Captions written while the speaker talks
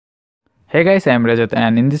Hey guys, I am Rajat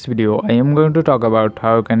and in this video I am going to talk about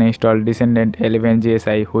how you can install Descendant 11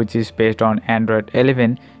 GSI which is based on Android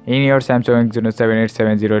 11 in your Samsung Exynos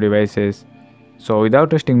 7870 devices. So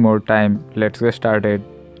without wasting more time, let's get started.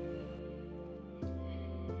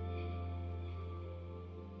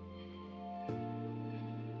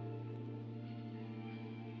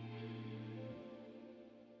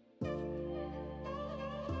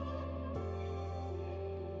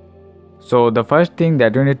 So the first thing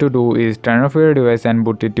that you need to do is turn off your device and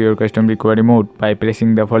boot it to your custom recovery mode by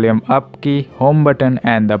pressing the volume up key, home button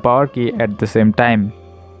and the power key at the same time.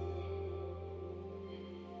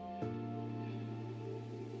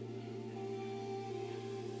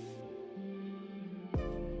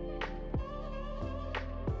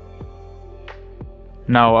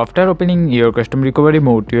 Now after opening your custom recovery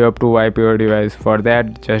mode, you have to wipe your device. For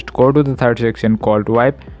that, just go to the third section called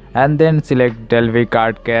wipe and then select Delve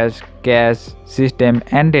card cache, system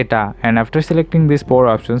and data, and after selecting these four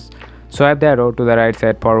options, swipe the arrow to the right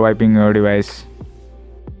side for wiping your device.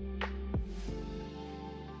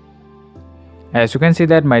 As you can see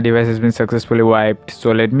that my device has been successfully wiped,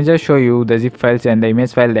 so let me just show you the zip files and the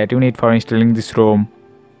image file that you need for installing this ROM.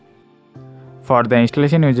 For the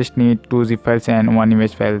installation, you just need two zip files and one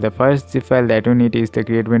image file. The first zip file that you need is the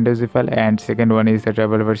create window zip file and second one is the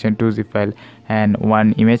travel version 2 zip file, and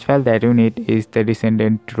one image file that you need is the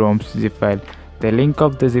Descendant ROMs zip file. The link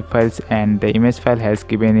of the zip files and the image file has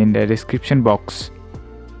given in the description box.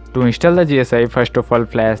 To install the GSI, first of all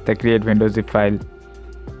flash the create window zip file.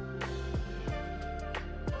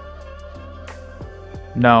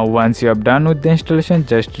 Now once you are done with the installation,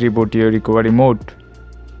 just reboot your recovery mode.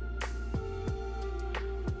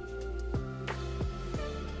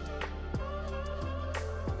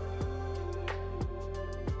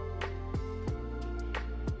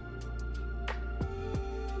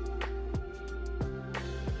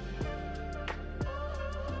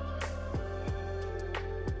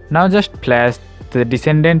 Now just flash the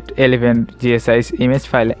Descendant 11 GSI's image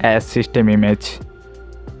file as system image.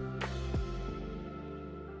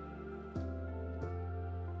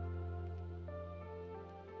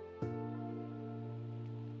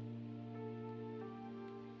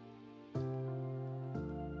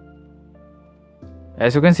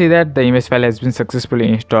 As you can see that the image file has been successfully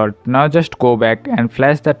installed. Now just go back and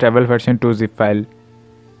flash the travel version 2 zip file.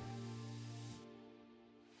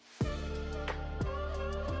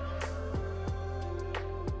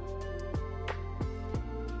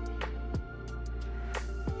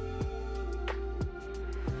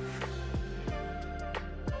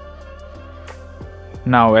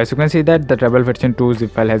 Now as you can see that the travel version 2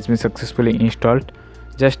 zip file has been successfully installed.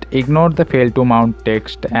 Just ignore the fail to mount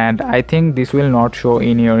text, and I think this will not show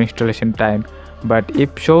in your installation time, but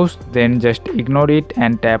if shows then just ignore it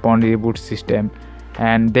and tap on reboot system,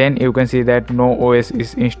 and then you can see that no OS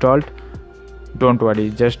is installed. Don't worry,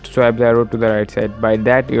 just swipe the arrow to the right side. By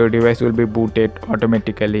that your device will be booted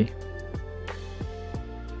automatically.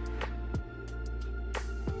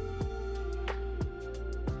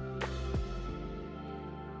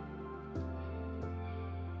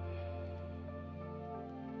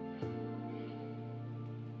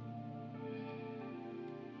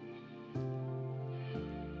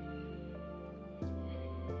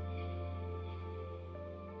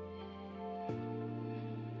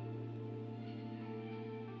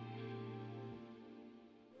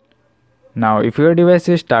 Now if your device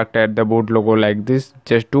is stuck at the boot logo like this,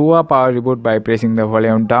 just do a power reboot by pressing the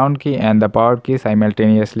volume down key and the power key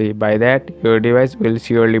simultaneously. By that your device will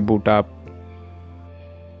surely boot up.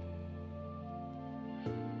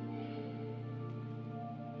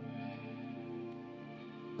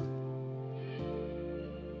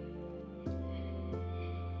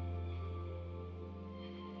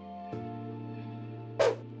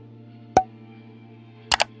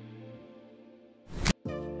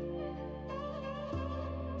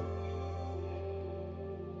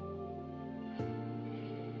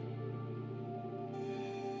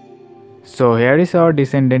 So here is our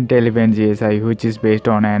Descendant 11 GSI which is based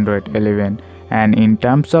on Android 11, and in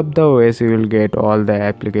terms of the OS you will get all the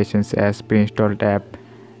applications as pre-installed app.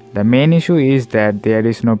 The main issue is that there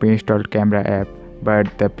is no pre-installed camera app,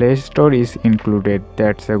 but the Play Store is included.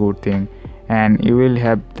 That's a good thing, and you will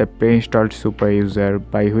have the pre-installed super user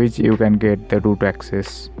by which you can get the root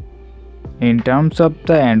access. In terms of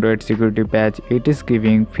the Android security patch, it is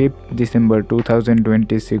giving 5th December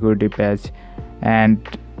 2020 security patch,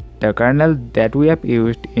 and the kernel that we have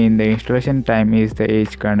used in the installation time is the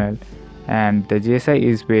H kernel, and the GSI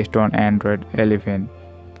is based on Android 11.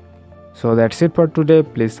 So that's it for today.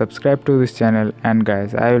 Please subscribe to this channel, and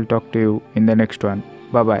guys, I will talk to you in the next one.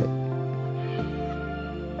 Bye bye.